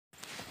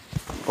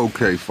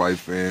Okay, fight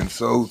fans.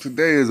 So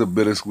today is a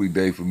bittersweet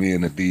day for me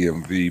in the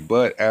DMV,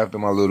 but after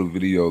my little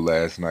video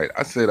last night,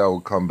 I said I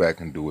would come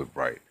back and do it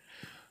right.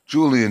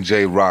 Jullian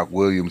J Rock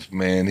Williams,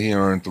 man, he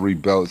earned 3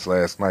 belts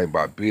last night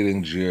by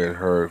beating Jarrett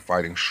Hurd,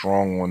 fighting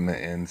strong on the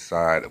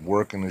inside,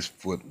 working his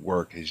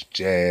footwork, his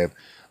jab,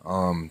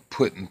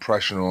 putting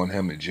pressure on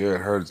him that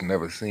Jarrett Hurd's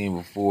never seen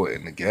before,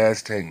 and the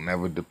gas tank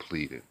never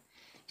depleted.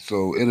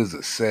 So it is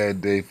a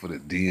sad day for the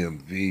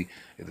DMV.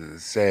 It is a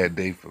sad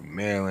day for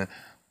Maryland,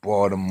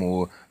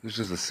 Baltimore. It's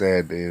just a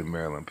sad day in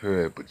Maryland,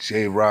 period. But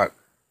J Rock,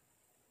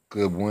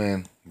 good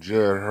win.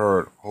 Jarrett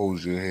Hurd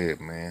holds your head,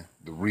 man.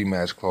 The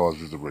rematch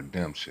clause is a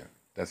redemption.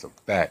 That's a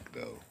fact,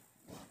 though.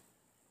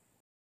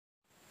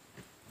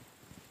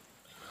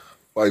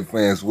 Fight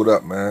fans, what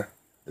up, man?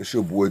 It's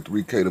your boy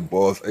 3K the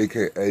Boss,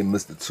 aka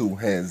Mr. Two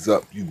Hands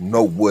Up. You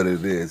know what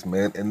it is,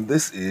 man. And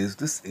this is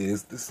the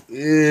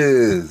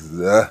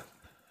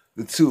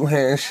Two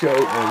Hand Show,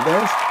 and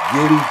let's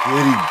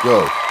giddy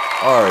go.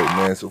 Alright,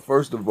 man, so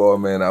first of all,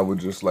 man, I would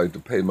just like to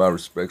pay my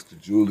respects to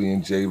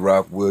Jullian J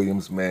Rock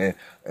Williams, man,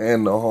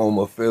 and the home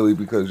of Philly,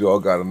 because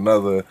y'all got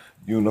another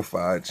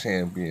unified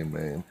champion,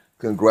 man.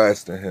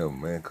 Congrats to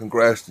him, man.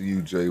 Congrats to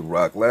you, J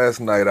Rock.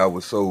 Last night I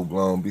was so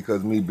blown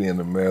because me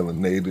being a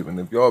Maryland native, and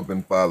if y'all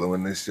been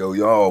following this show,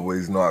 y'all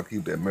always know I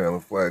keep that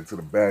Maryland flag to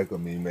the back of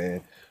me,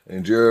 man.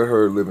 And Jarret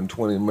Hurd living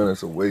 20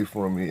 minutes away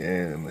from me,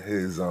 and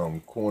his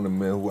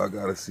cornerman, who I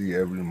gotta see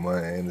every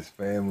month, and his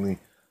family.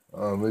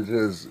 It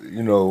just,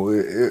 you know,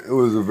 it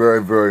was a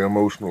very, very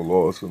emotional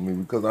loss for me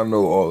because I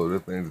know all of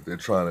the things that they're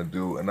trying to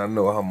do, and I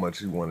know how much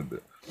he wanted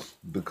to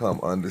become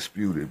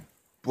undisputed.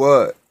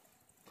 But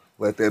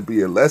let that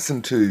be a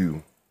lesson to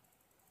you.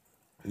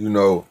 You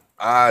know,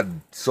 I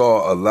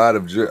saw a lot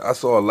of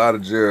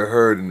Jarret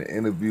Hurd in the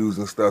interviews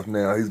and stuff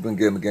now. He's been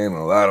gaining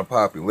a lot of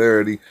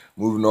popularity,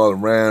 moving all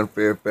around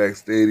Fairfax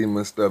Stadium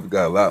and stuff. He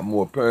got a lot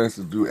more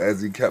appearances to do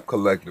as he kept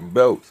collecting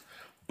belts.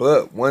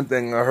 But one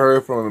thing I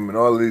heard from him in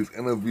all of these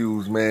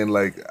interviews, man,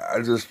 like,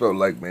 I just felt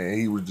like, man,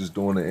 he was just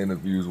doing the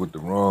interviews with the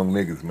wrong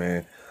niggas,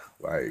 man.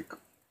 Like,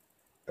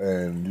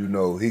 and, you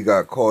know, he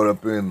got caught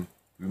up in,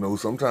 you know,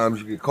 sometimes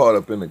you get caught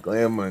up in the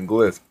glamour and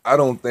glitz. I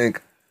don't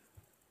think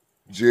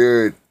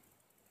Jarret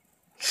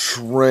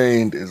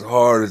trained as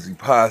hard as he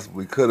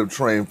possibly could have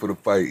trained for the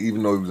fight,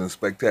 even though he was in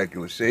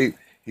spectacular shape.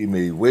 He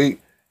made weight.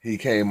 He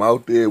came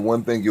out there.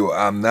 One thing,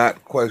 I'm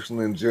not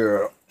questioning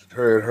Jarret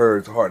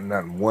Hurd's heart,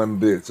 not one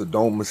bit, so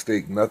don't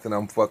mistake nothing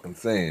I'm fucking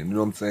saying. You know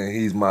what I'm saying?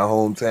 He's my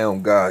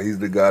hometown guy. He's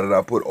the guy that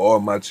I put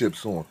all my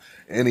chips on,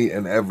 any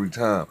and every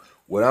time.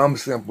 What I'm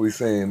simply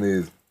saying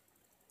is,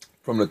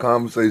 from the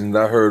conversations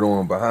I heard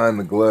on Behind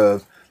the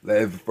Gloves,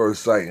 Love at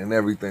First Sight, and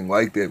everything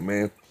like that,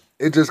 man,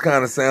 it just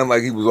kind of sounded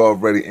like he was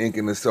already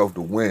inking himself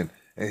to win.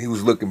 And he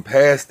was looking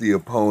past the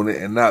opponent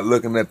and not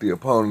looking at the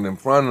opponent in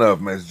front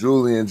of him. As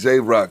Jullian J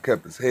Rock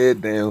kept his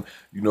head down,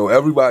 you know,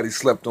 everybody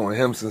slept on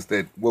him since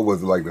that, what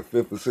was it, like the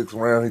 5th or 6th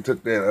round? He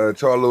took that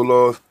Charlo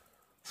loss,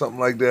 something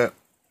like that.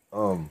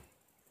 When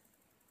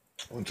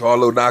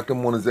Charlo knocked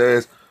him on his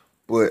ass.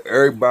 But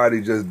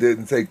everybody just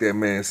didn't take that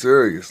man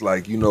serious.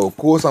 Like, you know, of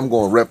course I'm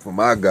going to rep for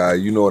my guy,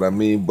 you know what I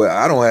mean? But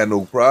I don't have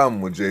no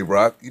problem with J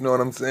Rock, you know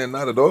what I'm saying?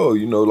 Not at all,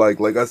 you know,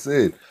 like I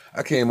said.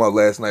 I came out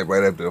last night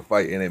right after the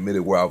fight and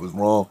admitted where I was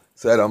wrong,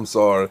 said I'm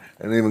sorry,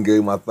 and even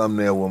gave my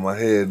thumbnail with my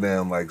head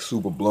down, like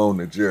super blown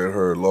that Jarret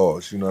Hurd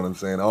lost, you know what I'm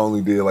saying? I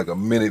only did like a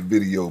minute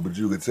video, but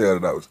you could tell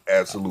that I was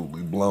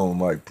absolutely blown,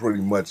 like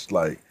pretty much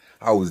like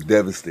I was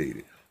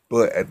devastated.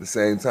 But at the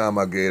same time,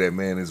 I gave that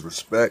man his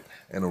respect,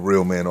 and a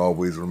real man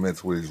always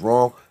admits when he's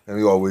wrong, and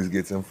he always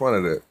gets in front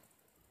of that.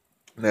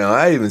 Now,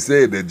 I even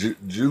said that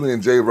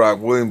Jullian J Rock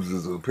Williams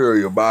is a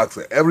superior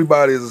boxer.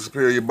 Everybody is a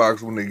superior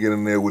boxer when they get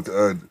in there with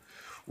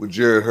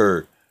Jarret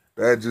Hurd.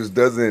 That just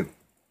doesn't,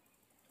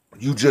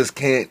 you just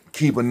can't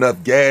keep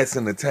enough gas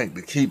in the tank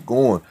to keep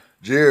going.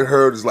 Jarret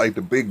Hurd is like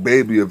the big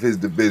baby of his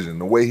division.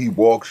 The way he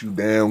walks you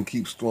down,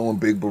 keeps throwing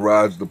big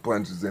barrages of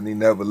punches, and he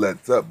never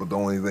lets up. But the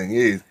only thing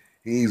is,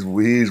 he's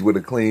with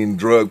a clean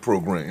drug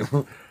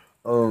program.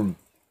 And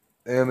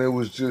it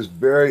was just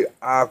very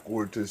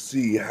awkward to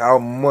see how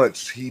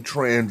much he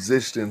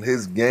transitioned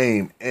his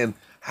game and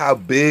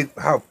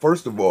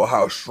first of all,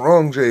 how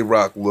strong J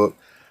Rock looked,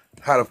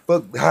 how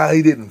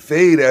he didn't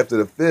fade after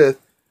the 5th,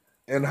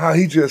 and how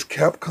he just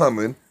kept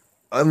coming,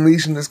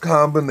 unleashing his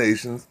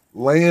combinations,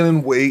 laying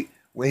in weight.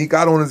 When he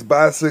got on his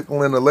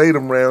bicycle in the later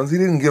rounds, he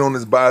didn't get on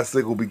his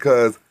bicycle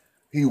because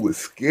he was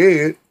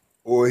scared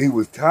or he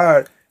was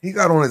tired. He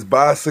got on his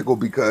bicycle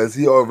because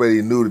he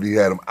already knew that he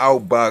had him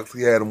outboxed.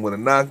 He had him with a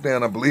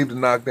knockdown. I believe the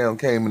knockdown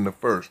came in the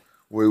first,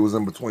 where he was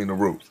in between the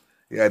ropes.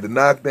 He had the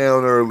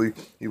knockdown early.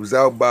 He was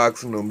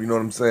outboxing him. You know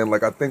what I'm saying?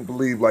 Like,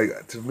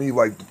 to me,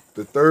 like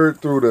the third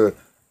through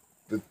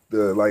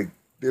like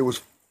there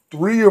was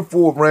 3 or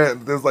 4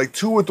 rounds. There's like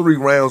 2 or 3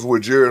 rounds where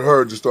Jarret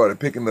Hurd just started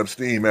picking up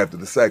steam after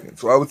the second.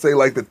 So I would say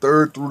like the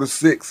 3rd through the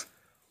 6th,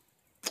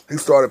 he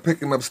started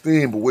picking up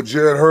steam. But what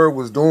Jarret Hurd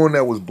was doing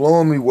that was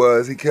blowing me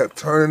was he kept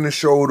turning the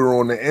shoulder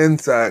on the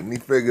inside, and he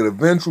figured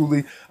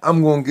eventually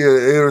I'm going to get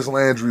an Eris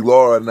Landry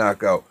Lara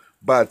knockout.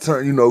 by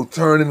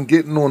turning,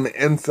 getting on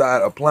the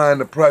inside, applying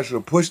the pressure,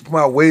 pushed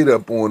my weight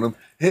up on him,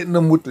 hitting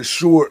him with the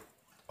short,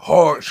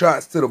 hard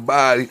shots to the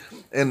body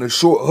and the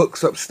short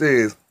hooks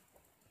upstairs.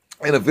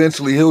 And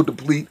eventually he'll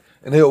deplete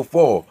and he'll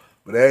fall.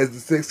 But as the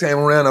sixth came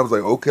around, I was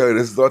like, okay,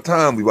 this is our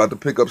time. We about to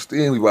pick up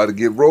steam. We about to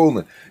get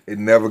rolling. It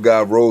never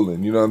got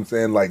rolling. You know what I'm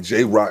saying? Like,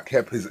 J Rock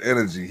kept his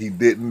energy. He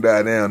didn't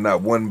die down,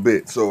 not one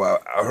bit. So I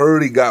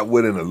heard he got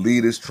with an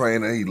elitist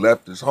trainer. He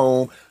left his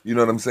home. You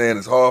know what I'm saying?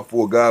 It's hard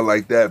for a guy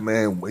like that,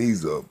 man.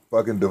 He's a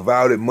fucking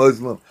devoted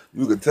Muslim.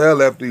 You could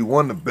tell after he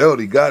won the belt,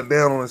 he got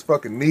down on his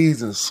fucking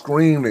knees and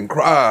screamed and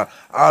cried,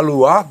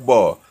 Allahu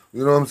Akbar.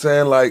 You know what I'm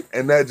saying? Like,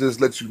 and that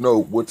just lets you know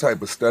what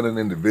type of stunning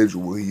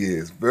individual he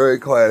is. Very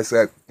class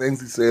act.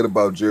 Things he said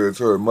about Jarrett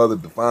Hurd mother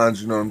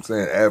defines, you know what I'm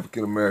saying,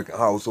 African-American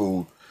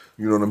household,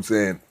 you know what I'm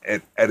saying,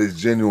 at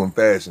its genuine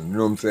fashion. You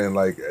know what I'm saying?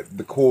 Like, at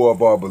the core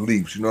of our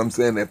beliefs. You know what I'm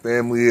saying? That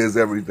family is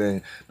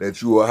everything,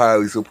 that you are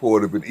highly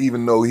supportive. And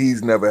even though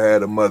he's never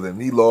had a mother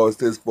and he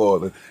lost his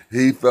father,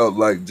 he felt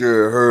like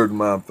Jarrett Hurd's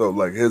mom felt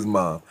like his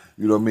mom.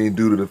 You know what I mean?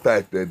 Due to the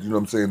fact that, you know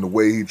what I'm saying, the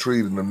way he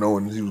treated him,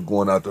 knowing he was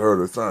going out to hurt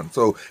her son.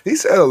 So he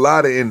said a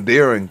lot of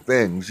endearing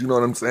things, you know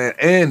what I'm saying?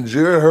 And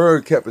Jarrett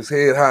Hurd kept his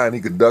head high and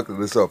he conducted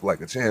himself like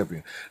a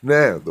champion.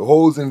 Now, the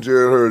holes in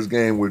Jarrett Hurd's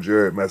game where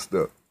Jarrett messed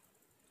up.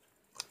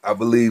 I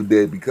believe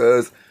that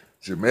because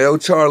Jermell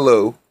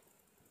Charlo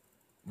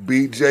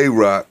beat J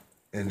Rock,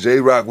 and J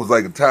Rock was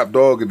like a top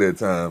dog at that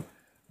time,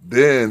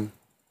 then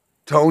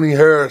Tony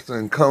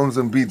Harrison comes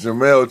and beat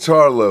Jermell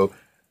Charlo,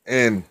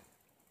 and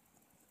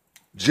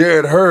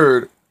Jarrett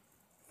Hurd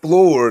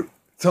floored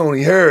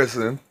Tony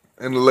Harrison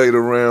in the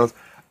later rounds.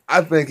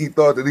 I think he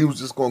thought that he was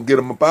just going to get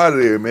him up out of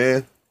there,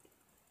 man.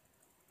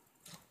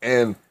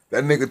 And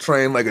that nigga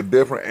trained like a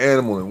different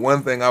animal. And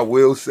one thing I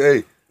will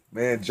say,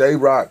 man, J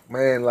Rock,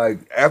 man, like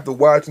after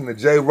watching the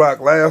J Rock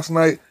last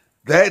night,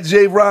 that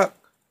J Rock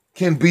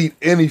can beat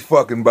any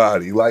fucking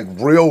body. Like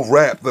real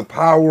rap, the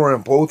power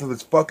in both of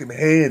his fucking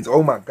hands.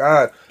 Oh my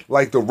God.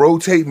 Like the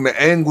rotating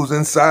the angles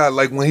inside,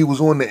 like when he was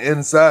on the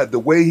inside, the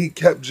way he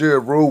kept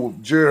Jarrett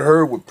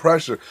Hurd with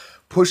pressure,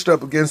 pushed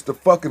up against the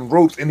fucking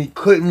ropes, and he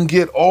couldn't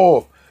get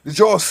off. Did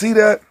y'all see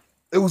that?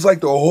 It was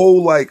like the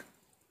whole like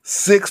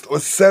 6th or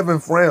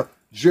 7th round.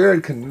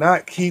 Jarrett could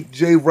not keep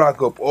J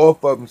Rock up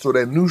off of him. So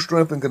that new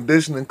strength and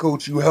conditioning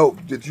coach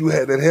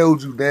that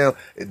held you down,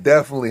 it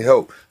definitely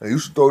helped. And you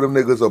should throw them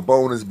niggas a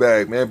bonus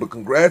bag, man. But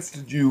congrats to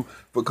you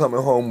for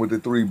coming home with the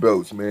 3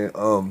 belts, man.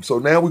 So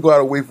now we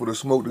gotta wait for the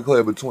smoke to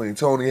clear between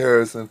Tony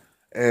Harrison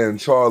and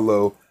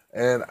Charlo.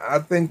 And I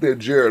think that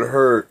Jarrett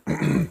Hurd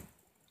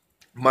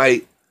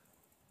might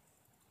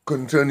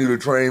continue to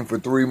train for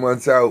 3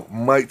 months out,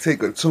 might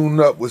take a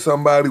tune-up with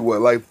somebody with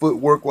like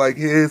footwork like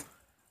his.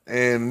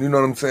 And you know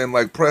what I'm saying,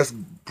 like press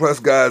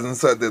guys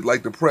inside that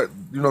like to press,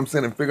 you know what I'm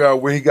saying, and figure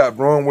out where he got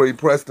wrong, where he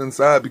pressed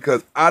inside.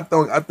 Because I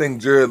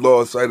think Jarrett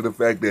lost sight of the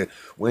fact that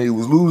when he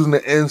was losing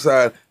the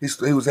inside,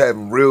 he was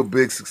having real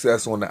big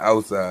success on the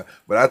outside.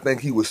 But I think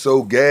he was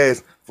so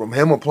gassed from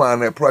him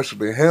applying that pressure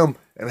to him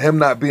and him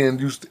not being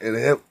used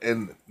to,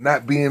 and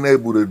not being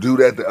able to do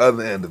that to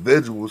other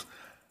individuals.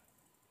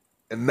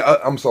 And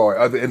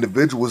other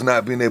individuals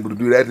not being able to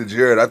do that to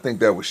Jarrett, I think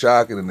that was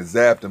shocking and it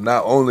zapped him.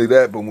 Not only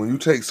that, but when you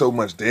take so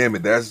much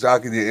damage, that's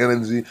shocking your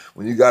energy.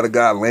 When you got a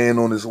guy laying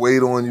on his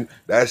weight on you,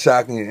 that's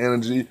shocking your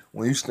energy.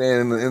 When you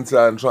stand in the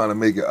inside and trying to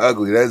make it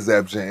ugly, that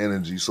zaps your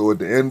energy. So at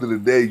the end of the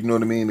day, you know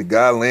what I mean? The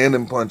guy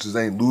landing punches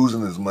ain't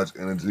losing as much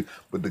energy,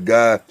 but the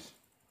guy,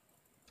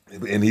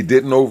 and he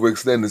didn't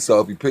overextend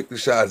himself. He picked the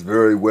shots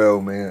very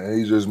well, man, and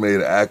he just made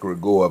an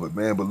accurate go of it,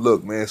 man. But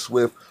look, man,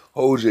 Swift,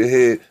 hold your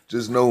head.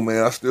 Just know,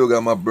 man, I still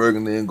got my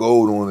burgundy and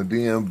gold on. The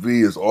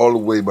DMV is all the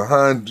way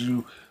behind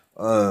you.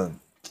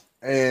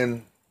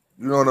 And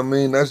you know what I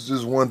mean? That's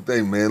just one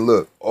thing, man.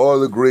 Look, all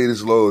the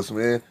greatest lost,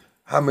 man.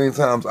 How many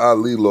times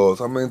Ali lost?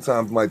 How many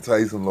times Mike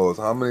Tyson lost?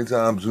 How many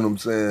times, you know what I'm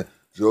saying,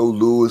 Joe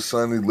Louis,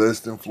 Sonny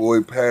Liston,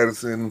 Floyd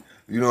Patterson,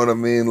 you know what I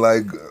mean?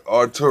 Like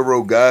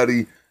Arturo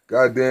Gotti,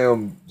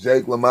 goddamn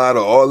Jake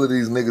LaMotta, all of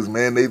these niggas,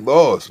 man, they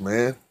lost,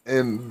 man.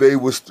 And they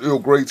were still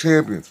great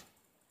champions.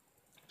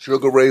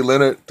 Sugar Ray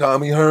Leonard,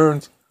 Tommy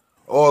Hearns,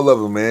 all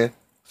of them, man.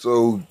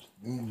 So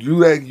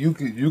you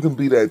can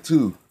be that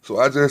too. So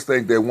I just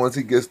think that once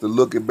he gets to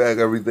looking back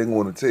everything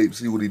on the tape,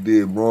 see what he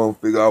did wrong,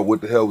 figure out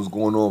what the hell was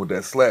going on with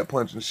that slap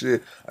punch and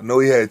shit. I know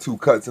he had 2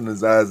 cuts in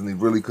his eyes and he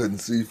really couldn't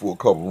see for a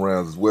couple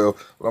rounds as well.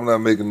 But I'm not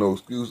making no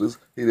excuses.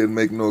 He didn't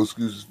make no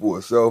excuses for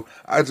himself.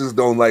 I just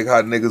don't like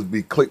how niggas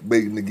be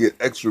clickbaiting to get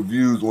extra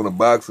views on a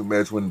boxing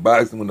match when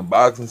the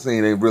boxing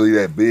scene ain't really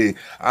that big.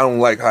 I don't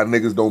like how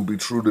niggas don't be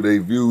true to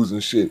their views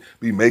and shit.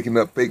 Be making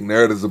up fake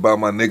narratives about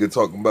my nigga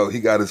talking about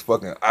he got his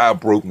fucking eye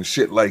broken,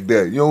 shit like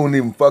that. You don't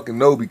even fucking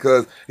know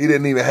because He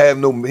didn't even have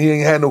he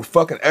ain't had no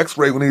fucking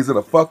x-ray when he's in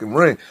a fucking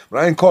ring. But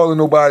I ain't calling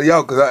nobody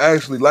out because I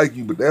actually like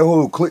you, but that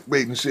whole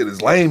clickbaiting shit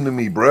is lame to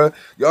me, bruh.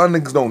 Y'all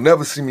niggas don't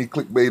never see me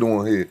clickbait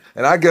on here.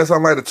 And I guess I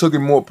might have took it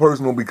more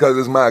personal because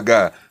it's my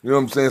guy. You know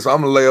what I'm saying? So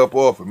I'm gonna lay up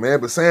off it,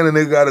 man. But saying a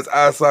nigga got his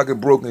eye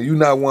socket broken, you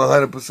not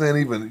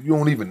 100% even, you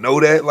don't even know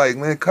that? Like,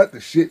 man, cut the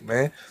shit,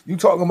 man. You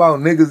talking about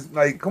niggas,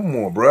 like, come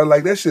on, bruh.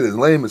 Like, that shit is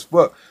lame as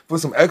fuck. For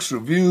some extra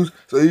views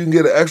so you can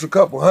get an extra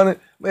couple hundred,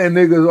 man,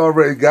 niggas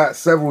already got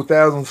several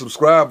thousand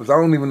subscribers. I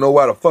don't even know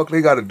why the fuck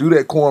they gotta do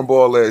that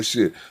cornball ass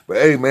shit. But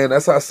hey, man,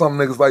 that's how some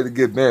niggas like to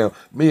get down.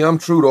 Me, I'm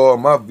true to all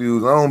my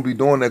views. I don't be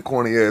doing that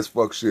corny ass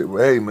fuck shit. But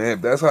hey, man,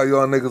 if that's how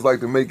y'all niggas like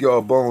to make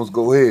y'all bones,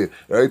 go ahead.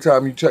 Every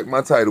time you check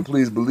my title,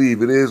 please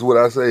believe it is what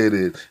I say it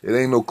is. It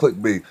ain't no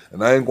clickbait.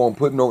 And I ain't gonna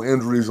put no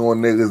injuries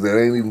on niggas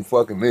that ain't even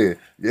fucking there.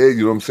 Yeah,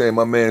 you know what I'm saying?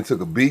 My man took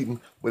a beating,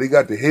 but he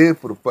got the head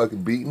for the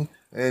fucking beating.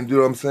 And you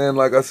know what I'm saying?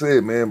 Like I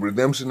said, man,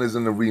 redemption is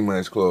in the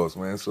rematch clause,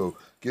 man. So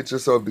get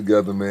yourself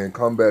together, man.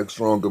 Come back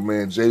stronger,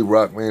 man. J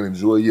Rock, man,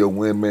 enjoy your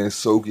win, man.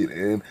 Soak it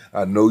in.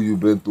 I know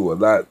you've been through a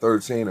lot.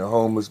 13 and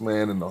homeless,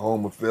 man, in the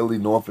home of Philly,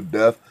 north of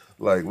death.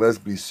 Like, let's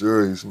be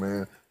serious,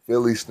 man.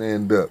 Philly,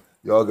 stand up.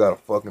 Y'all got a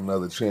fucking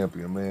another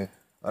champion, man.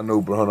 I know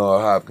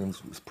Bernard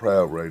Hopkins is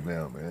proud right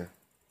now, man.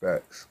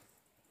 Facts.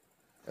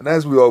 And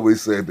as we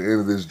always say at the end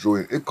of this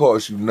joint, it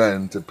costs you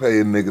nothing to pay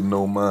a nigga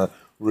no mind.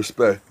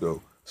 Respect,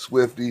 though.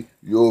 Swifty,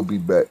 you'll be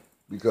back.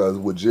 Because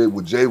what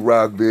J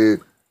Rock did,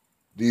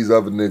 these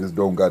other niggas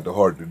don't got the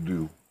heart to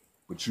do.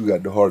 But you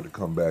got the heart to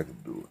come back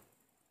and do it.